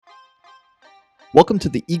Welcome to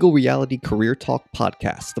the Eagle Reality Career Talk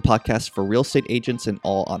podcast, the podcast for real estate agents and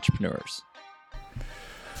all entrepreneurs.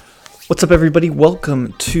 What's up, everybody?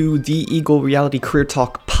 Welcome to the Eagle Reality Career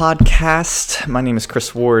Talk podcast. My name is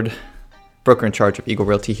Chris Ward, broker in charge of Eagle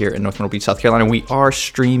Realty here in North Myrtle Beach, South Carolina. We are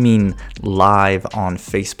streaming live on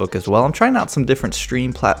Facebook as well. I'm trying out some different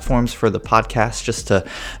stream platforms for the podcast just to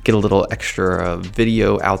get a little extra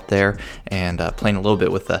video out there and playing a little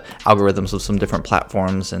bit with the algorithms of some different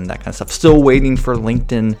platforms and that kind of stuff. Still waiting for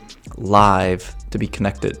LinkedIn Live to be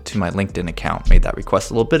connected to my LinkedIn account. Made that request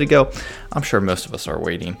a little bit ago. I'm sure most of us are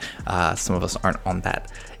waiting. Some of us aren't on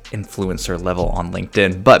that influencer level on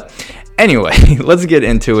LinkedIn. But anyway, let's get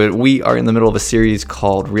into it. We are in the middle of a series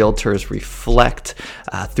called Realtors Reflect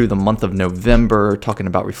through the month of November, talking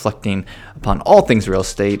about reflecting upon all things real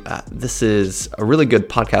estate. This is a really good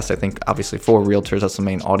podcast, I think, obviously for realtors. That's the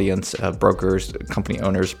main audience, brokers, company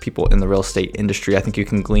owners, people in the real estate industry. I think you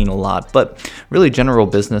can glean a lot, but really general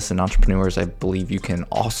business and entrepreneurs, I believe you can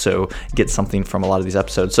also get something from a lot of these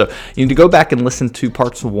episodes. So you need to go back and listen to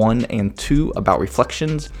parts 1 and 2 about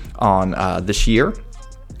reflections on this year.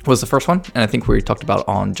 Was the first one, and I think we talked about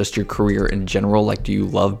on just your career in general, like do you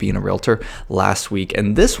love being a realtor, last week.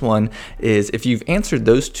 And this one is, if you've answered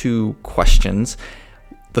those two questions,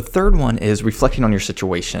 the third one is reflecting on your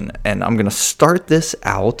situation. And I'm going to start this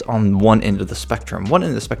out on one end of the spectrum. One end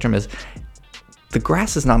of the spectrum is the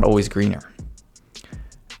grass is not always greener.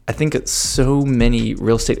 I think it's so many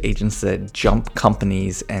real estate agents that jump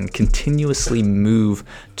companies and continuously move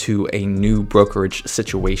to a new brokerage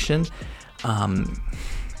situation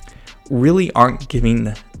really aren't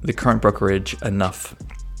giving the current brokerage enough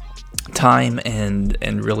time and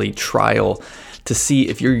really trial to see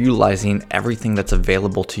if you're utilizing everything that's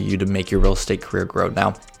available to you to make your real estate career grow. Now,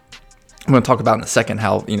 I'm going to talk about in a second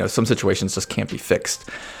how, some situations just can't be fixed.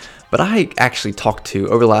 But I actually talked to,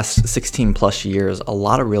 over the last 16 plus years, a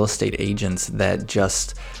lot of real estate agents that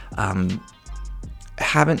just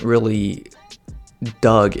haven't really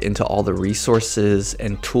dug into all the resources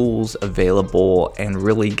and tools available and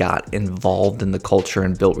really got involved in the culture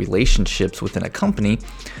and built relationships within a company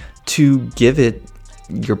to give it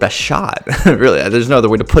your best shot. Really, there's no other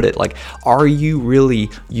way to put it. Like, are you really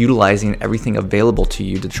utilizing everything available to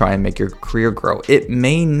you to try and make your career grow? It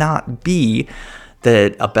may not be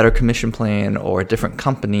that a better commission plan or a different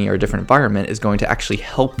company or a different environment is going to actually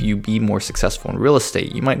help you be more successful in real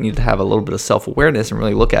estate. You might need to have a little bit of self-awareness and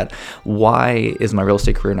really look at, why is my real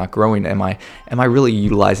estate career not growing? Am I really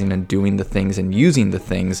utilizing and doing the things and using the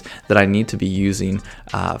things that I need to be using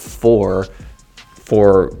for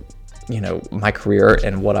my career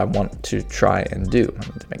and what I want to try and do? I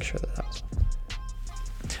need to make sure that was.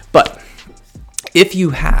 But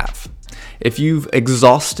if you've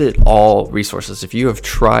exhausted all resources, if you have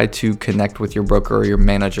tried to connect with your broker or your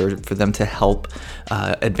manager for them to help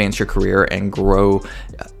advance your career and grow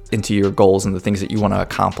into your goals and the things that you want to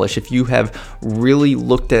accomplish, if you have really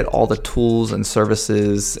looked at all the tools and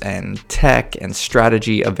services and tech and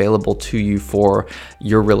strategy available to you for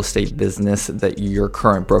your real estate business that your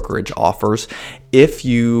current brokerage offers, if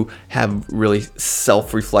you have really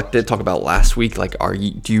self-reflected, talk about last week, like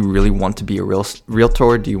do you really want to be a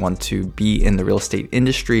realtor? Do you want to be in the real estate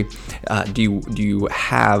industry? Do you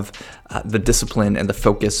have the discipline and the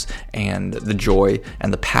focus and the joy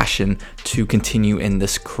and the passion to continue in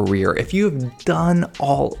this career? If you have done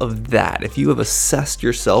all of that, if you have assessed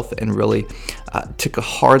yourself and really took a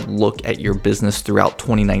hard look at your business throughout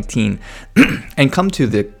 2019 and come to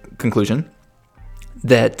the conclusion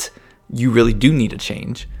that you really do need a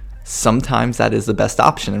change, sometimes that is the best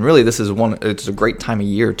option. And really, it's a great time of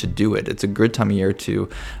year to do it. It's a good time of year to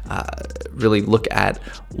really look at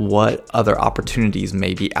what other opportunities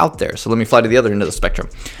may be out there. So let me fly to the other end of the spectrum.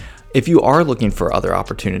 If you are looking for other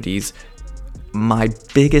opportunities, my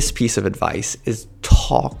biggest piece of advice is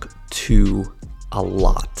talk to a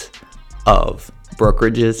lot of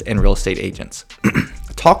brokerages and real estate agents.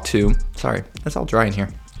 It's all dry in here.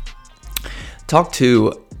 Talk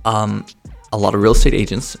to a lot of real estate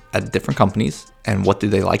agents at different companies, and what do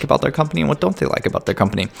they like about their company and what don't they like about their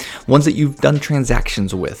company. Ones that you've done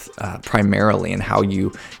transactions with primarily, and how ones you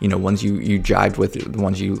jived with,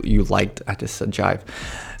 ones you liked. I just said jive.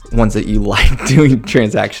 Ones that you like doing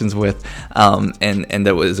transactions with, and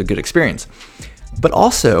that was a good experience. But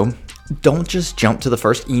also, don't just jump to the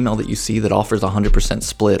first email that you see that offers 100%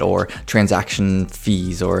 split or transaction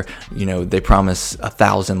fees, or they promise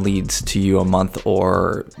 1,000 leads to you a month,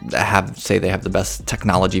 or say they have the best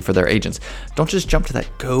technology for their agents. Don't just jump to that.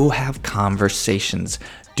 Go have conversations.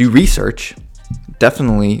 Do research.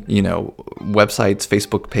 definitely, websites,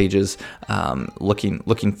 Facebook pages,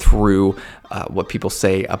 looking through what people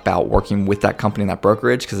say about working with that company and that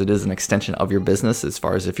brokerage, because it is an extension of your business as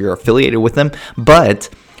far as if you're affiliated with them. But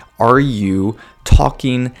are you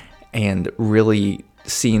talking and really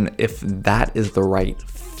seeing if that is the right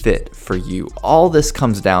fit for you? All this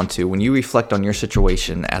comes down to when you reflect on your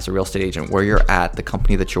situation as a real estate agent, where you're at, the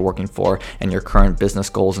company that you're working for, and your current business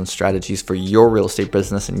goals and strategies for your real estate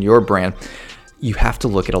business and your brand. You have to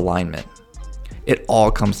look at alignment. It all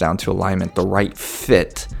comes down to alignment, the right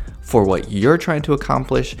fit for what you're trying to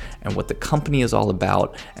accomplish and what the company is all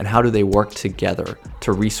about, and how do they work together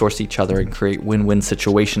to resource each other and create win-win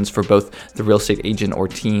situations for both the real estate agent or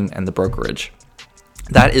team and the brokerage.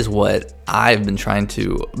 That is what I've been trying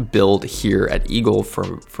to build here at Eagle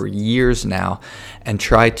for years now, and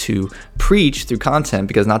try to preach through content,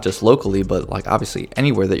 because not just locally, but like obviously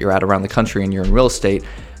anywhere that you're at around the country and you're in real estate,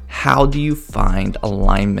 how do you find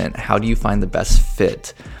alignment? How do you find the best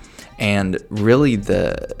fit? And really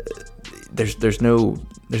there's no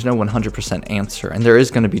 100% answer, and there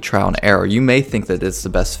is going to be trial and error. You may think that it's the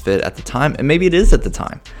best fit at the time, and maybe it is at the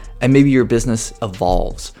time, and maybe your business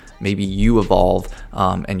evolves. Maybe you evolve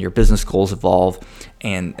and your business goals evolve,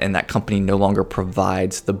 and that company no longer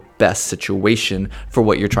provides the best situation for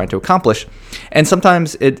what you're trying to accomplish. And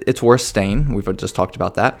sometimes it's worth staying. We've just talked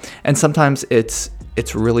about that. And sometimes it's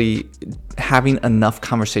really having enough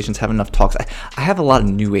conversations, having enough talks. I have a lot of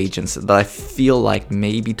new agents that I feel like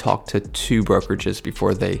maybe talk to 2 brokerages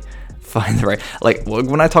before they find the right. Like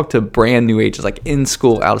when I talk to brand new agents, like in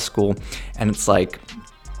school, out of school, and it's like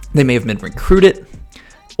they may have been recruited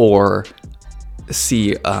or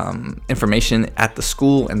see information at the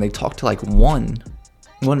school, and they talk to like one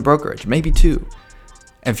brokerage, maybe 2,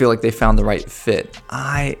 and feel like they found the right fit.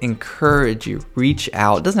 I encourage you, reach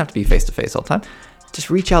out. It doesn't have to be face-to-face all the time. Just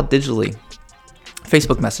reach out digitally,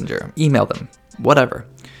 Facebook Messenger, email them, whatever.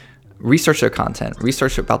 Research their content,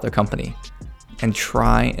 research about their company, and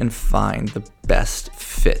try and find the best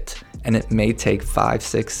fit. And it may take 5,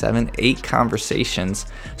 6, 7, 8 conversations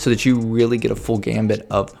so that you really get a full gambit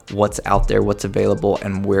of what's out there, what's available,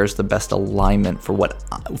 and where's the best alignment for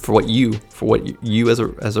what you as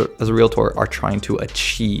a realtor are trying to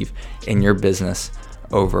achieve in your business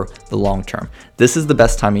over the long term. This is the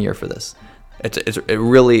best time of year for this. It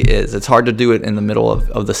really is. It's hard to do it in the middle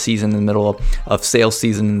of the season, in the middle of sales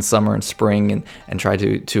season in summer and spring, and try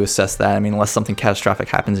to assess that. I mean, unless something catastrophic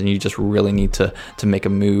happens and you just really need to make a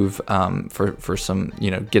move for some,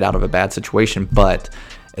 get out of a bad situation. But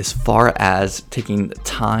as far as taking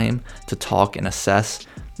time to talk and assess,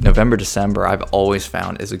 November, December, I've always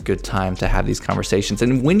found is a good time to have these conversations.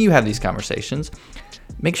 And when you have these conversations,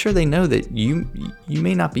 make sure they know that you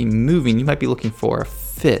may not be moving. You might be looking for a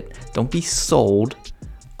fit. Don't be sold.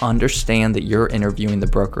 Understand that you're interviewing the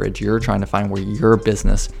brokerage. You're trying to find where your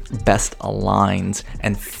business best aligns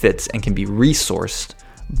and fits and can be resourced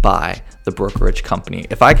by the brokerage company.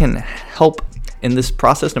 If I can help in this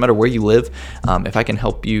process, no matter where you live, if I can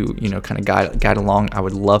help you, kind of guide along, I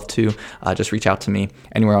would love to. Just reach out to me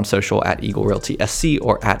anywhere on social at Eagle Realty SC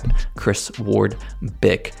or at Chris Ward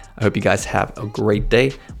Bick. I hope you guys have a great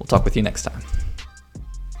day. We'll talk with you next time.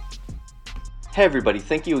 Hey everybody,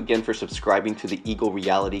 thank you again for subscribing to the Eagle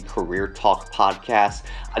Reality Career Talk podcast.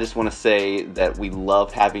 I just want to say that we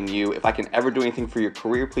love having you. If I can ever do anything for your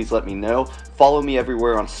career, please let me know. Follow me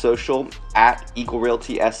everywhere on social at Eagle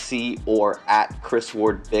Realty SC or at Chris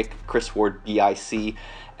Ward Bick, Chris Ward BIC,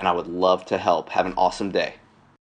 and I would love to help. Have an awesome day.